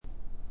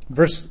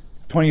Verse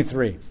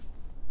 23.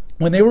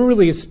 When they were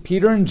released,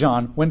 Peter and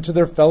John went to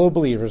their fellow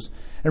believers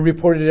and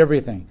reported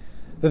everything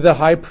that the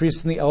high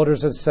priest and the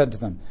elders had said to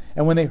them.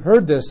 And when they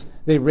heard this,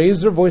 they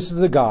raised their voices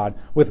to God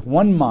with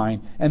one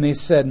mind, and they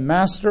said,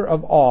 Master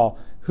of all,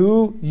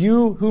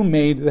 you who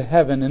made the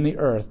heaven and the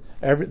earth,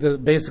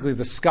 basically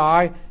the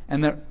sky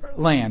and the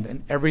land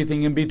and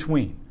everything in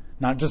between,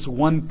 not just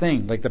one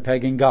thing like the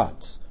pagan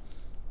gods,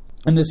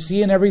 and the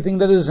sea and everything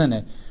that is in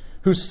it,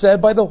 who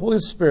said by the Holy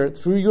Spirit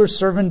through your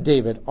servant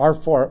David, our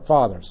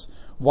fathers,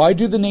 why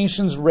do the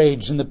nations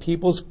rage and the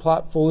peoples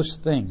plot foolish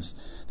things?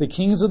 The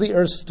kings of the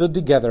earth stood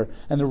together,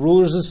 and the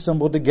rulers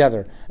assembled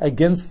together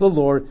against the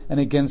Lord and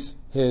against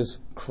his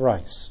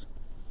Christ.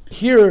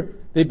 Here,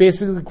 they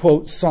basically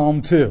quote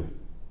Psalm 2.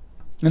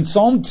 And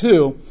Psalm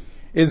 2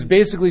 is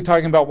basically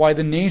talking about why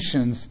the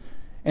nations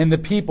and the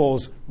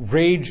peoples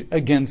rage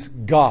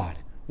against God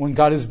when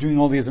God is doing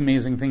all these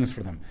amazing things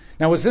for them.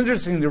 Now, what's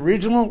interesting, the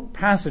original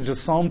passage of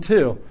Psalm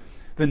 2,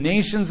 the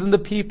nations and the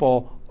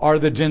people are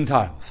the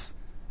Gentiles.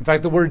 In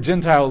fact, the word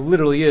Gentile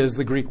literally is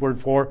the Greek word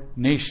for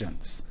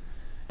nations.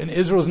 And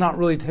Israel is not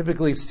really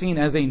typically seen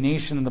as a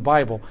nation in the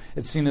Bible.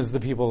 It's seen as the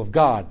people of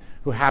God,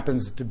 who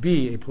happens to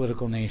be a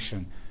political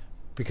nation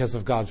because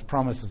of God's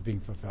promises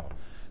being fulfilled.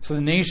 So the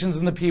nations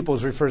and the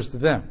peoples refers to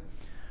them.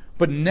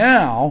 But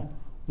now,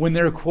 when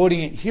they're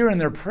quoting it here in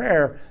their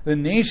prayer, the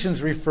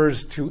nations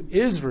refers to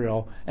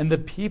Israel and the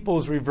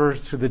peoples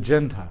refers to the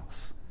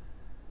Gentiles.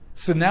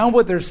 So now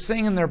what they're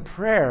saying in their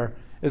prayer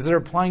is they're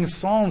applying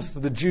psalms to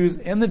the Jews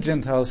and the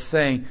Gentiles,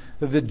 saying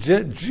that the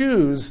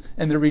Jews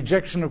and their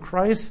rejection of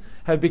Christ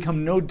have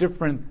become no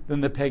different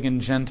than the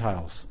pagan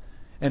Gentiles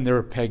and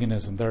their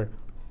paganism,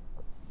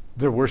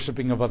 their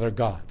worshiping of other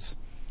gods.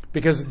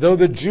 Because though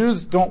the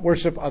Jews don't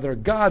worship other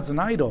gods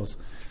and idols,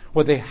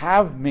 what they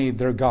have made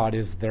their God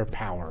is their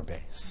power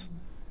base.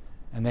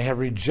 And they have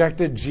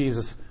rejected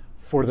Jesus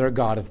for their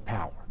God of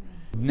power.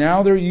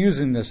 Now they're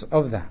using this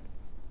of that.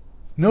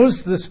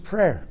 Notice this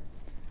prayer.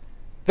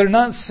 They're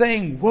not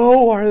saying,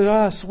 woe are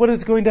us, what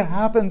is going to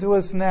happen to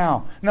us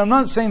now? Now, I'm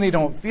not saying they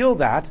don't feel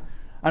that.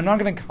 I'm not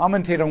going to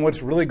commentate on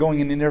what's really going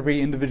in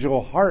every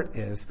individual heart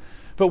is.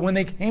 But when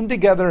they came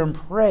together and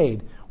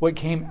prayed, what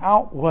came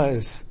out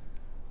was,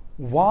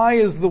 why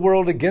is the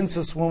world against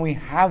us when we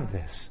have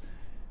this?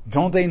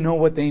 Don't they know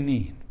what they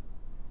need?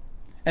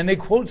 And they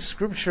quote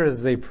Scripture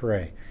as they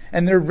pray.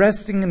 And they're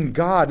resting in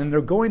God, and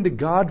they're going to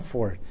God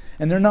for it.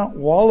 And they're not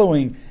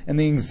wallowing in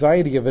the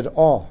anxiety of it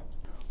all.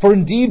 For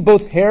indeed,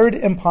 both Herod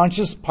and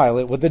Pontius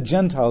Pilate with the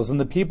Gentiles and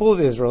the people of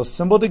Israel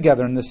assembled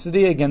together in the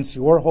city against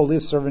your holy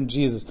servant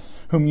Jesus,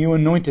 whom you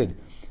anointed,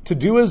 to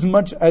do as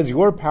much as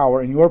your power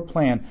and your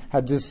plan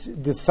had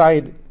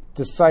decided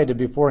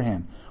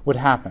beforehand would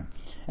happen.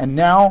 And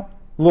now,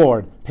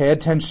 Lord, pay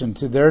attention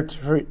to their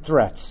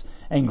threats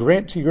and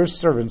grant to your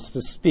servants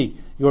to speak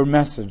your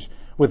message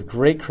with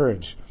great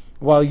courage,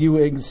 while you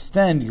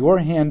extend your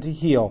hand to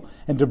heal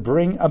and to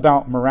bring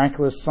about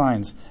miraculous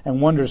signs and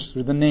wonders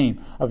through the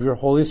name of your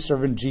holy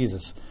servant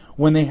Jesus.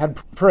 When they had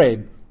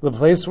prayed, the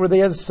place where they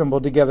had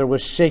assembled together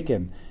was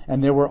shaken,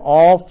 and they were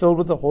all filled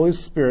with the Holy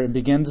Spirit and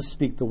began to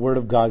speak the word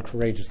of God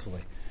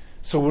courageously.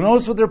 So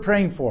notice what they're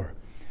praying for.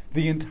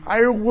 The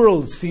entire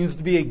world seems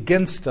to be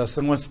against us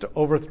and wants to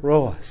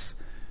overthrow us.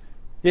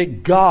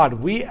 Yet God,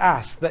 we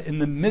ask that in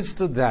the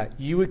midst of that,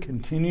 you would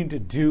continue to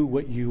do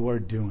what you are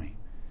doing.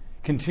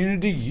 Continue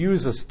to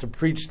use us to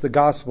preach the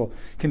gospel.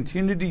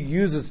 Continue to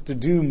use us to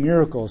do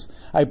miracles.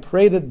 I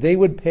pray that they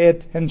would pay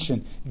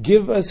attention.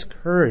 Give us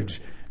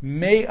courage.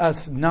 May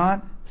us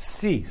not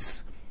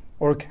cease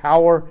or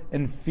cower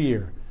in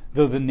fear,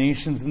 though the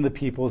nations and the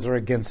peoples are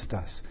against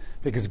us.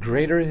 Because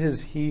greater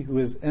is he who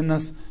is in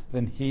us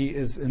than he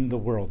is in the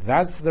world.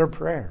 That's their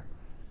prayer.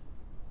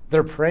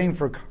 They're praying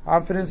for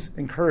confidence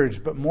and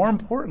courage, but more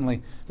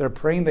importantly, they're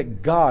praying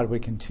that God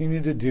would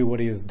continue to do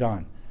what he has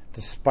done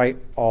despite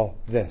all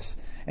this.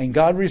 And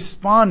God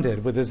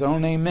responded with his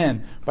own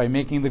amen by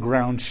making the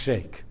ground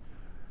shake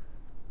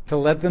to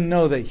let them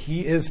know that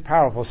he is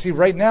powerful. See,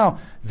 right now,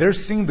 they're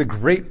seeing the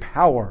great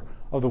power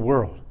of the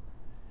world.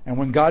 And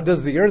when God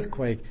does the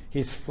earthquake,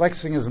 he's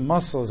flexing his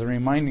muscles and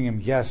reminding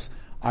him, yes,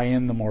 I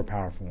am the more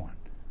powerful one.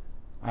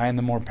 I am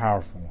the more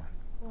powerful one.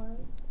 What?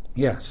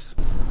 Yes.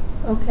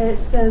 Okay, it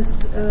says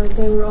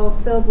they were all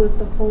filled with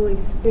the Holy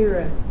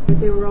Spirit.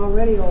 They were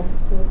already all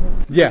filled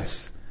with.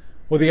 Yes.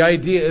 Well, the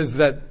idea is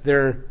that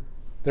they're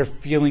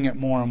feeling it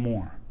more and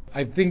more.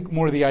 I think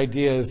more the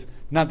idea is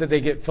not that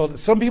they get filled.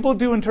 Some people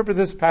do interpret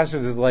this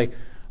passage as like,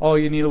 oh,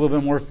 you need a little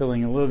bit more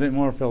filling,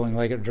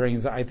 like it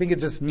drains. I think it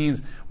just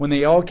means when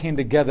they all came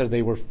together,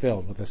 they were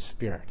filled with the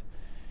Spirit.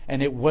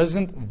 And it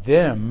wasn't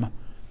them.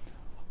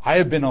 I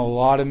have been in a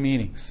lot of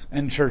meetings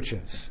in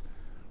churches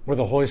where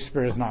the Holy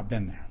Spirit has not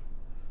been there.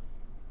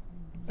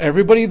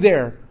 Everybody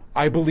there,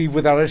 I believe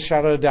without a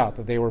shadow of a doubt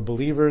that they were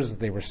believers, that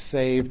they were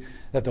saved,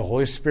 that the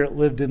Holy Spirit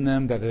lived in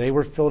them, that they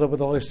were filled up with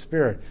the Holy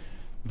Spirit.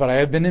 But I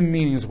have been in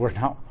meetings where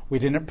we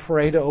didn't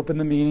pray to open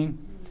the meeting.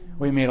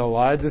 We made a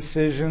lot of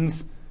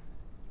decisions.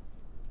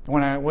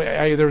 There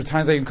were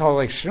times I can call,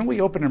 like, shouldn't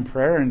we open in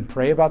prayer and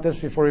pray about this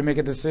before we make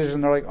a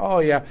decision? They're like, oh,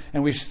 yeah.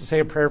 And we say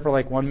a prayer for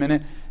like 1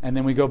 minute, and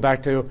then we go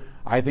back to,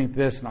 I think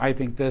this, and I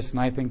think this, and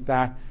I think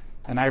that.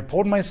 And I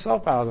pulled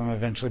myself out of them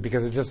eventually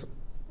because it just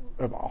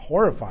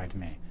horrified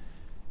me.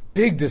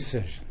 Big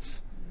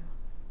decisions.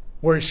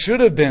 Where it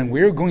should have been,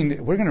 we're going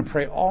to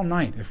pray all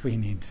night if we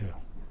need to.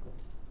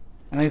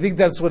 And I think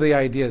that's what the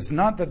idea is.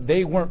 Not that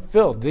they weren't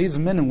filled. These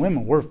men and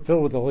women were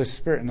filled with the Holy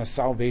Spirit in a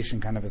salvation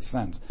kind of a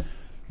sense.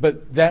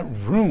 But that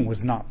room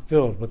was not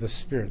filled with the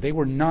Spirit. They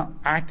were not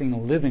acting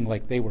and living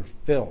like they were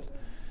filled.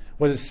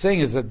 What it's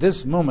saying is that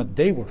this moment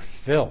they were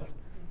filled.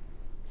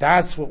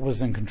 That's what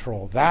was in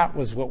control. That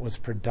was what was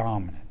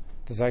predominant.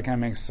 Does that kind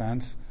of make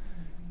sense?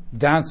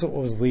 That's what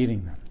was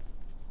leading them.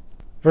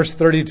 Verse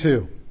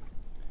 32.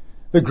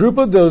 The group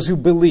of those who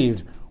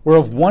believed were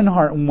of one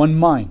heart and one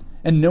mind,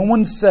 and no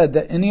one said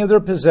that any of their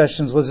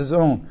possessions was his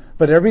own,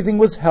 but everything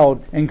was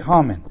held in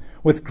common.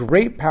 With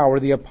great power,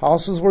 the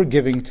apostles were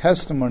giving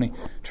testimony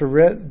to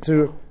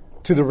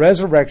the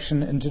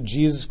resurrection and to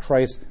Jesus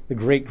Christ, the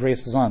great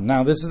grace is on.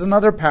 Now, this is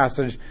another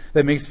passage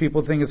that makes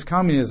people think it's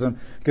communism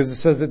because it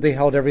says that they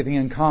held everything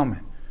in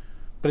common.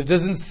 But it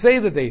doesn't say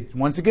that it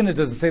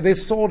doesn't say they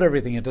sold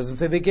everything. It doesn't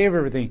say they gave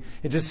everything.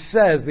 It just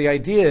says the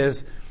idea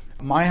is,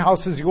 my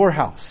house is your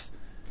house.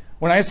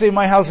 When I say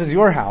my house is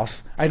your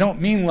house, I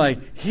don't mean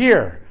like,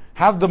 here,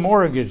 have the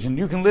mortgage and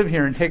you can live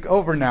here and take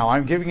over now.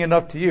 I'm giving it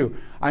up to you.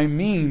 I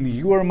mean,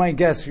 you are my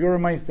guests. You are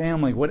my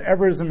family.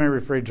 Whatever is in my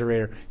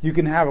refrigerator, you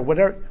can have it.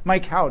 Whatever, my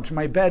couch,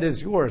 my bed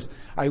is yours.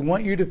 I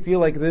want you to feel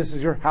like this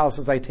is your house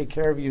as I take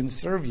care of you and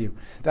serve you.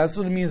 That's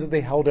what it means that they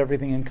held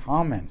everything in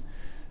common.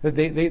 That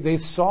they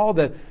saw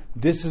that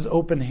this is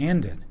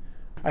open-handed.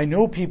 I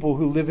know people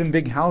who live in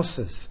big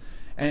houses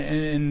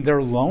and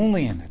they're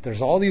lonely in it.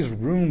 There's all these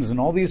rooms and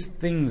all these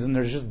things and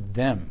there's just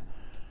them.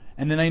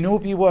 And then I know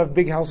people have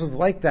big houses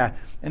like that,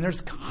 and there's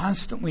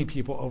constantly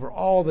people over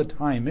all the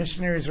time.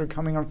 Missionaries are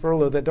coming on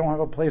furlough that don't have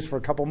a place for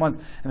a couple months,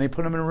 and they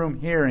put them in a room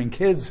here, and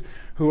kids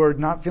who are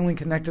not feeling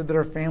connected to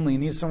their family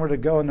need somewhere to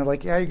go, and they're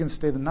like, yeah, you can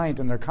stay the night,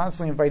 and they're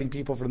constantly inviting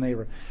people from the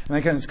neighbor. And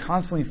that kind of is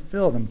constantly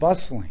filled and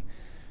bustling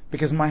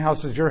because my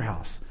house is your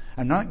house.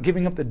 I'm not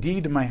giving up the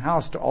deed to my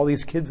house to all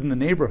these kids in the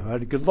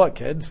neighborhood. Good luck,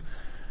 kids.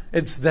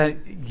 It's that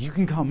you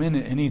can come in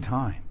at any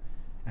time,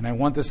 and I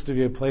want this to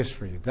be a place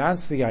for you.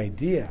 That's the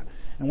idea.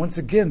 And once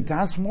again,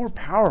 that's more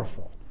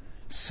powerful.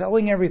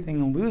 Selling everything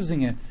and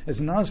losing it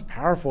is not as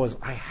powerful as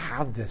I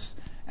have this,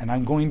 and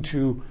I'm going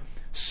to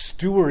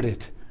steward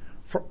it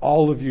for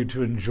all of you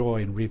to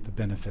enjoy and reap the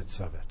benefits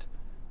of it.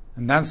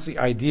 And that's the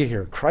idea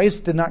here.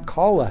 Christ did not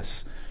call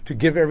us to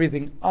give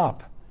everything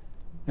up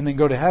and then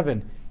go to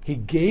heaven. He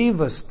gave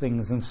us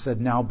things and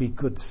said, now be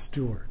good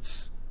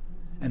stewards.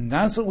 And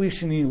that's what we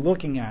should be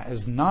looking at,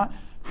 is not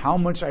how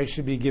much I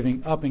should be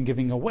giving up and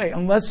giving away,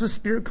 unless the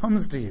Spirit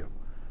comes to you.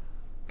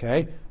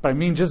 Okay? But I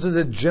mean, just as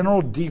a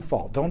general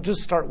default, don't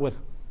just start with,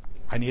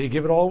 I need to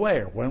give it all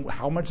away, or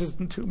how much is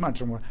too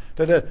much, or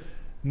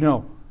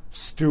no,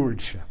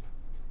 stewardship.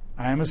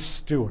 I am a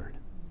steward.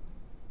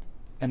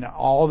 And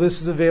all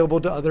this is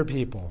available to other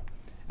people,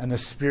 and the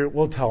Spirit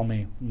will tell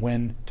me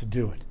when to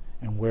do it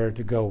and where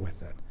to go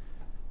with it.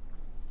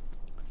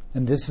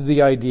 And this is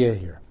the idea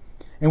here.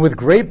 And with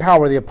great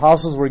power, the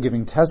apostles were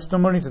giving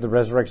testimony to the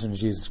resurrection of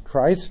Jesus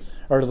Christ,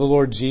 or to the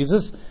Lord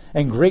Jesus,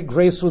 and great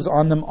grace was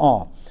on them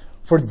all.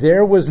 For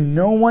there was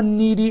no one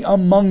needy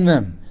among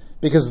them,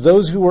 because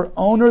those who were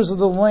owners of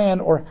the land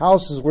or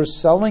houses were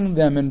selling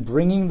them and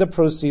bringing the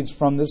proceeds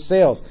from the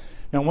sales.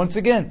 Now, once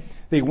again,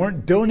 they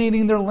weren't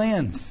donating their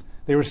lands.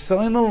 They were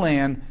selling the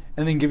land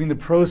and then giving the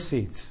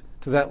proceeds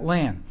to that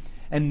land.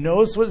 And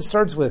notice what it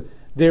starts with.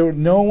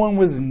 No one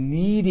was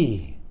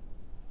needy.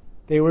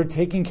 They were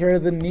taking care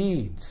of the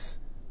needs.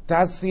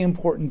 That's the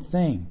important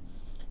thing.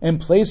 And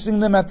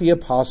placing them at the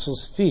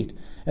apostles' feet.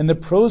 And the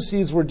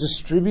proceeds were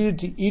distributed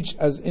to each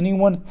as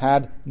anyone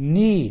had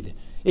need.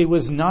 It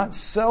was not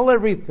sell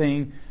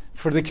everything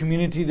for the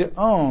community to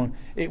own.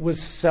 It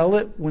was sell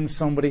it when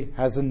somebody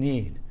has a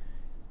need.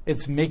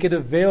 It's make it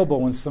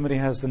available when somebody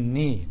has a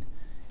need.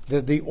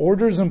 The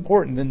order is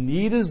important. The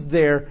need is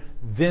there,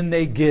 then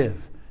they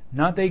give.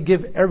 Not they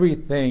give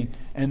everything,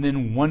 and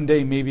then one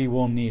day maybe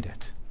we'll need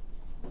it.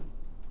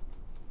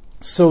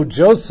 So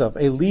Joseph,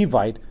 a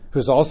Levite,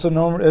 who's also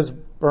known as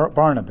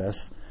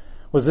Barnabas,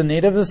 was a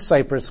native of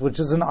Cyprus, which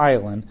is an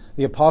island.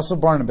 The apostle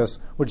Barnabas,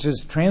 which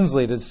is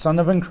translated son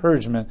of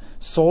encouragement,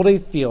 sold a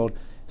field.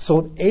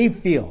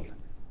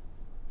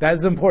 That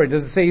is important. It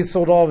doesn't say he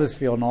sold all of his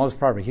field and all his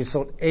property. He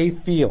sold a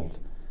field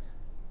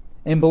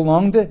and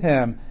belonged to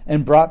him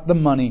and brought the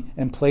money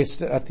and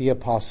placed it at the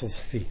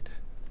apostles' feet.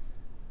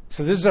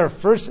 So this is our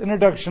first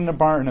introduction to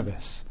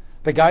Barnabas,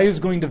 the guy who's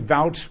going to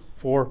vouch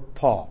for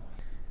Paul.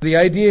 The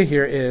idea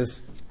here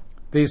is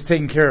that he's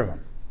taking care of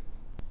him.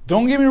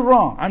 Don't get me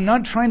wrong. I'm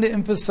not trying to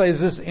emphasize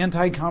this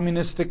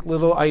anti-communistic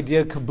little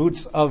idea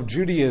kibbutz of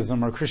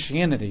Judaism or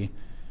Christianity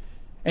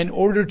in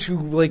order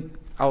to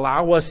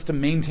allow us to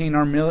maintain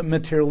our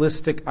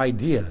materialistic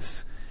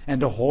ideas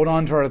and to hold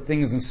on to our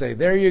things and say,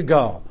 there you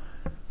go.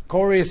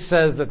 Corey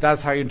says that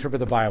that's how you interpret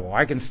the Bible.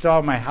 I can still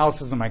have my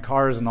houses and my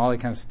cars and all that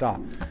kind of stuff.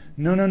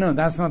 No,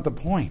 that's not the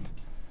point.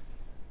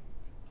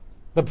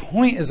 The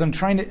point is I'm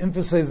trying to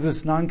emphasize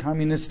this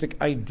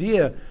non-communistic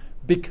idea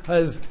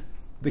because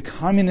the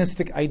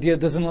communistic idea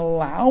doesn't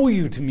allow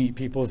you to meet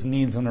people's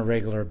needs on a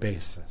regular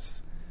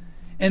basis.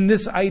 And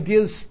this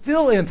idea is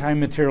still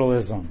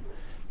anti-materialism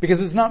because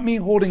it's not me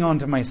holding on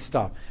to my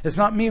stuff. It's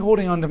not me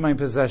holding on to my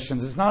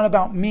possessions. It's not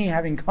about me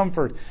having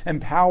comfort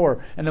and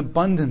power and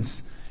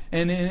abundance.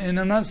 And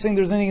I'm not saying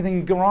there's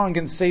anything wrong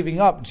against saving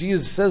up.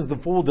 Jesus says the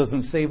fool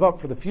doesn't save up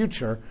for the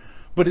future.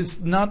 But it's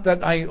not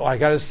that I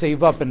got to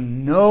save up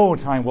and no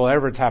time will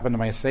ever tap into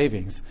my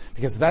savings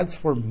because that's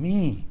for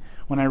me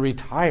when I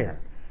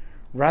retire.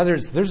 Rather,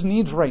 there's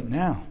needs right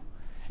now.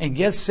 And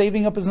yes,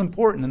 saving up is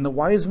important, and the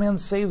wise man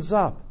saves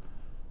up.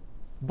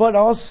 But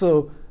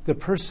also, the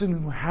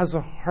person who has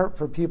a heart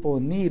for people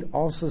in need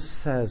also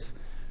says,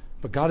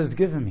 but God has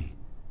given me.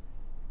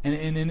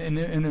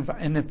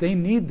 And if they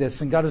need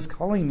this and God is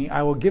calling me,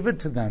 I will give it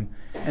to them.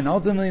 And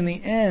ultimately, in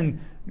the end,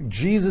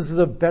 Jesus is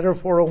a better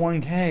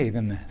 401k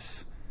than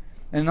this.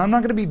 And I'm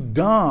not going to be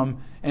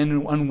dumb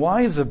and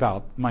unwise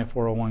about my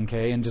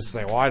 401k and just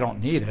say, well, I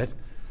don't need it.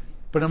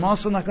 But I'm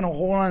also not going to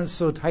hold on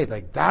so tight.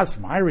 Like, that's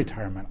my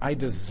retirement. I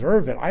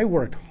deserve it. I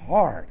worked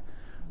hard.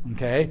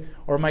 Okay?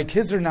 Or my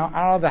kids are now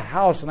out of the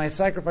house and I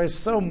sacrificed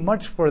so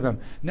much for them.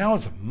 Now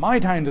it's my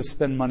time to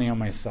spend money on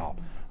myself.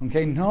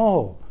 Okay?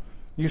 No.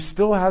 You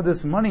still have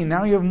this money.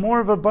 Now you have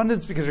more of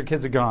abundance because your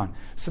kids are gone.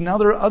 So now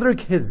there are other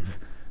kids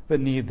that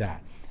need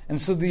that.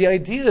 And so the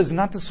idea is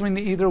not to swing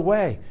the either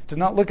way. To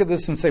not look at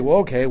this and say, well,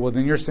 okay, well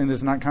then you're saying this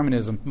is not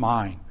communism,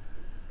 mine.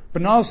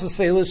 But not also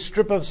say, let's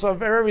strip us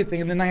of everything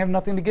and then I have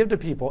nothing to give to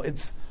people.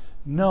 It's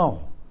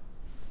no.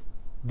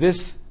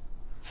 This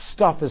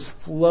stuff is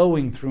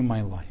flowing through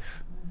my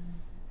life.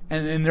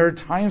 And there are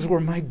times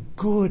where my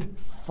good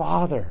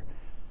Father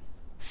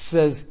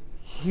says,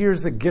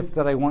 here's a gift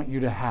that I want you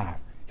to have.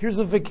 Here's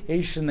a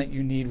vacation that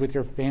you need with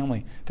your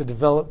family to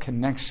develop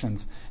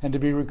connections and to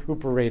be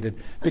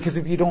recuperated. Because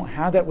if you don't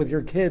have that with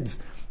your kids,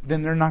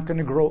 then they're not going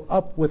to grow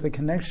up with a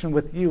connection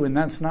with you, and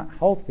that's not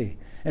healthy.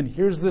 And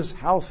here's this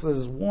house that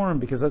is warm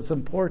because that's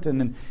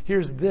important, and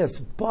here's this.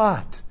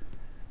 But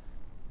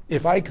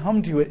if I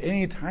come to you at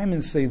any time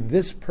and say,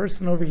 this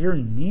person over here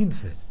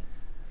needs it,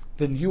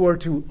 then you are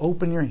to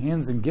open your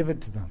hands and give it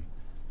to them.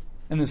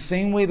 In the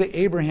same way that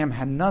Abraham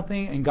had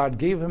nothing and God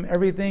gave him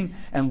everything,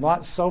 and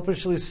Lot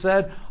selfishly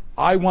said,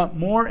 I want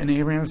more, and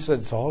Abraham said,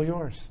 it's all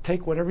yours.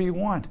 Take whatever you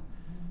want.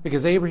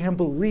 Because Abraham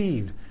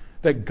believed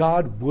that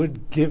God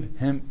would give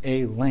him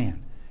a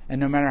land.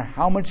 And no matter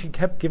how much he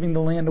kept giving the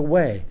land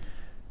away,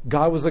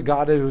 God was a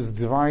God who was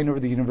divine over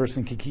the universe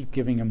and could keep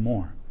giving him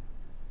more.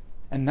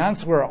 And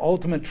that's where our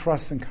ultimate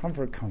trust and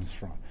comfort comes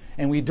from.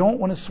 And we don't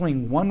want to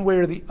swing one way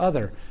or the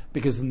other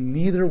because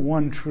neither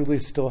one truly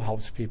still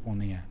helps people in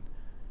the end.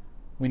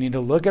 We need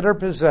to look at our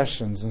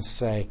possessions and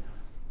say,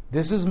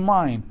 this is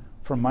mine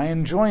for my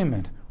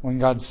enjoyment when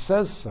God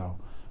says so,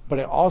 but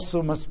I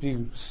also must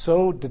be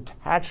so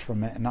detached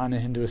from it, and not in a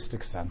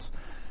Hinduistic sense,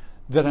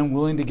 that I'm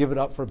willing to give it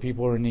up for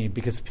people who are in need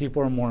because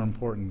people are more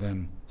important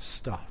than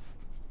stuff.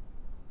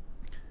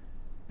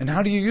 And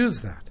how do you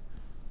use that?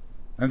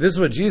 And this is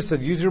what Jesus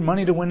said, use your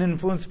money to win and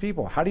influence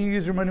people. How do you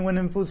use your money to win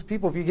and influence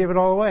people if you gave it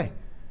all away?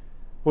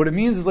 What it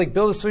means is like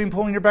build a swimming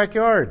pool in your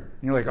backyard.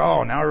 And you're like,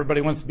 oh, now everybody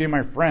wants to be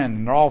my friend.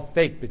 And they're all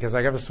fake because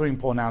I have a swimming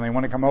pool now and they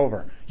want to come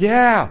over.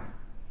 Yeah.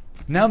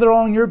 Now they're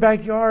all in your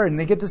backyard and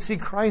they get to see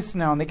Christ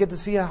now and they get to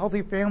see a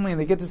healthy family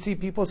and they get to see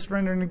people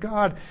surrendering to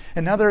God.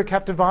 And now they're a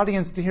captive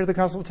audience to hear the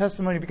gospel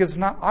testimony because it's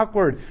not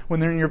awkward when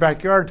they're in your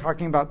backyard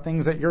talking about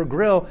things at your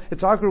grill.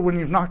 It's awkward when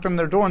you've knocked on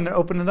their door and they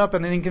open it up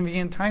at an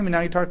inconvenient time and now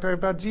you talk to them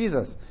about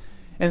Jesus.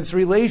 And it's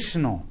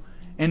relational.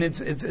 And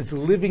it's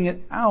living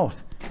it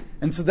out.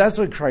 And so that's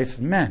what Christ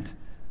meant.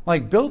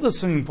 Like, build a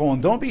swimming pool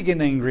and don't be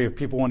getting angry if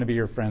people want to be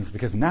your friends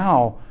because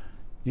now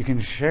you can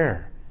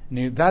share.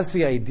 And that's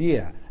the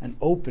idea, an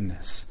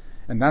openness.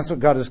 And that's what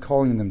God is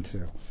calling them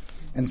to.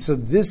 And so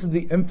this is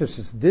the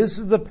emphasis. This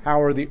is the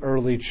power of the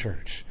early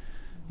church.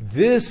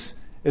 This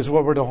is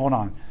what we're to hold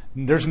on.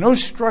 There's no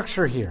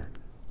structure here.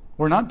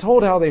 We're not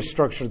told how they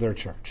structured their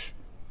church.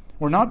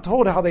 We're not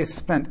told how they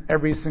spent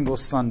every single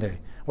Sunday,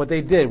 what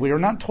they did. We are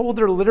not told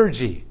their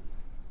liturgy.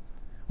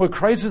 What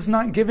Christ is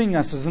not giving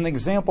us is an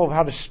example of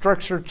how to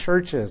structure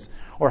churches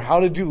or how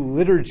to do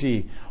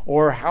liturgy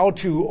or how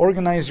to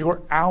organize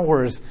your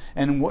hours.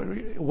 And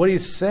what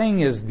he's saying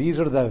is these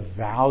are the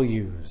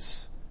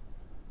values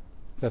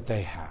that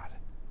they had.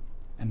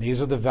 And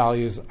these are the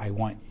values I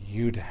want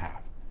you to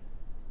have.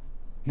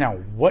 Now,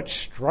 what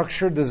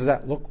structure does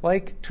that look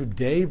like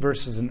today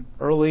versus an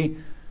early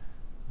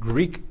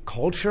Greek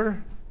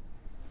culture?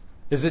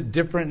 Is it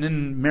different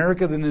in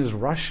America than it is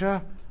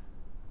Russia?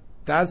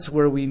 That's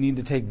where we need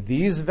to take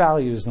these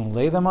values and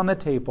lay them on the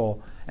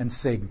table and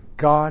say,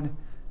 God,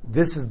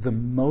 this is the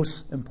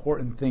most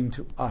important thing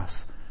to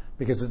us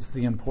because it's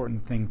the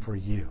important thing for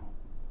you.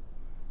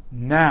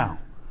 Now,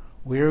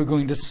 we are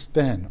going to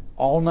spend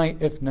all night,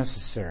 if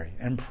necessary,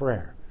 in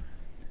prayer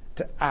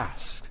to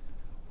ask,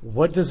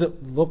 what does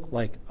it look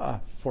like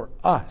for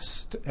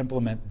us to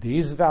implement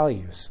these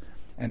values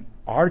in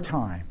our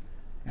time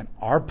and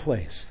our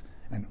place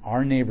and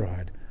our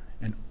neighborhood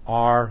and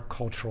our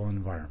cultural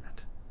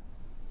environment?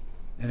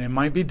 And it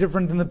might be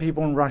different than the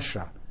people in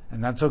Russia,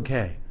 and that's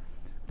okay.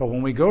 But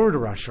when we go to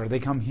Russia or they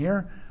come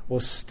here, we'll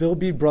still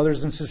be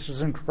brothers and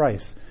sisters in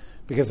Christ,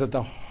 because at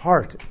the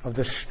heart of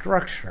the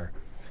structure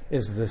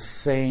is the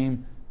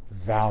same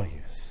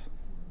values.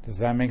 Does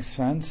that make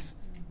sense?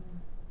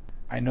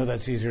 I know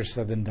that's easier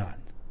said than done.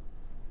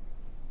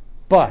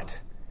 But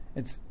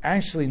it's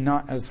actually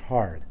not as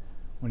hard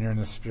when you're in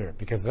the Spirit,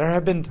 because there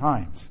have been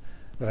times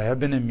that I have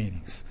been in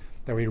meetings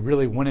that we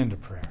really went into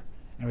prayer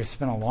and we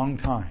spent a long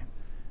time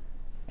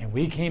and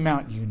we came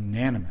out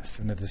unanimous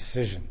in the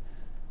decision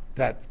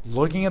that,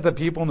 looking at the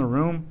people in the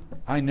room,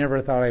 I never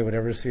thought I would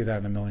ever see that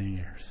in a million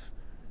years.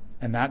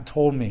 And that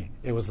told me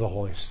it was the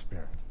Holy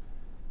Spirit.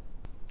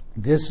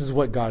 This is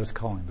what God is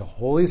calling. The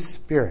Holy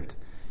Spirit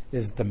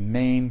is the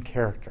main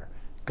character.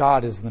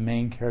 God is the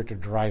main character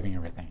driving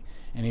everything.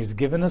 And He's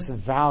given us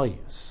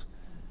values.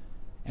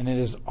 And it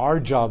is our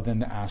job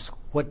then to ask,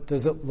 what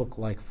does it look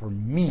like for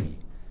me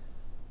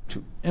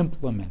to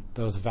implement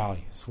those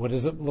values? What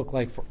does it look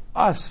like for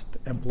us to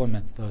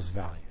implement those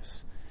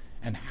values?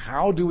 And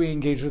how do we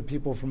engage with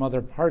people from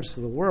other parts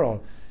of the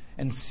world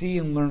and see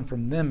and learn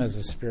from them as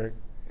a Spirit?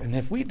 And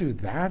if we do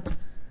that,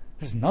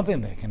 there's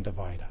nothing that can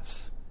divide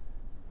us.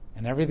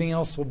 And everything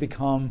else will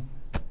become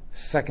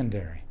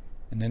secondary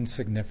and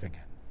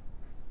insignificant.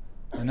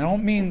 And I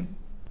don't mean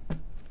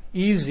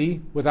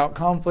easy, without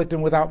conflict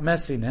and without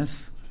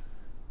messiness,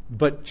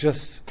 but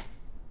just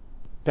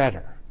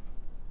better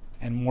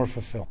and more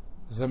fulfilled.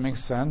 Does that make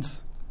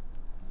sense?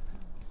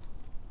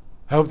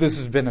 I hope this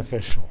is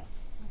beneficial.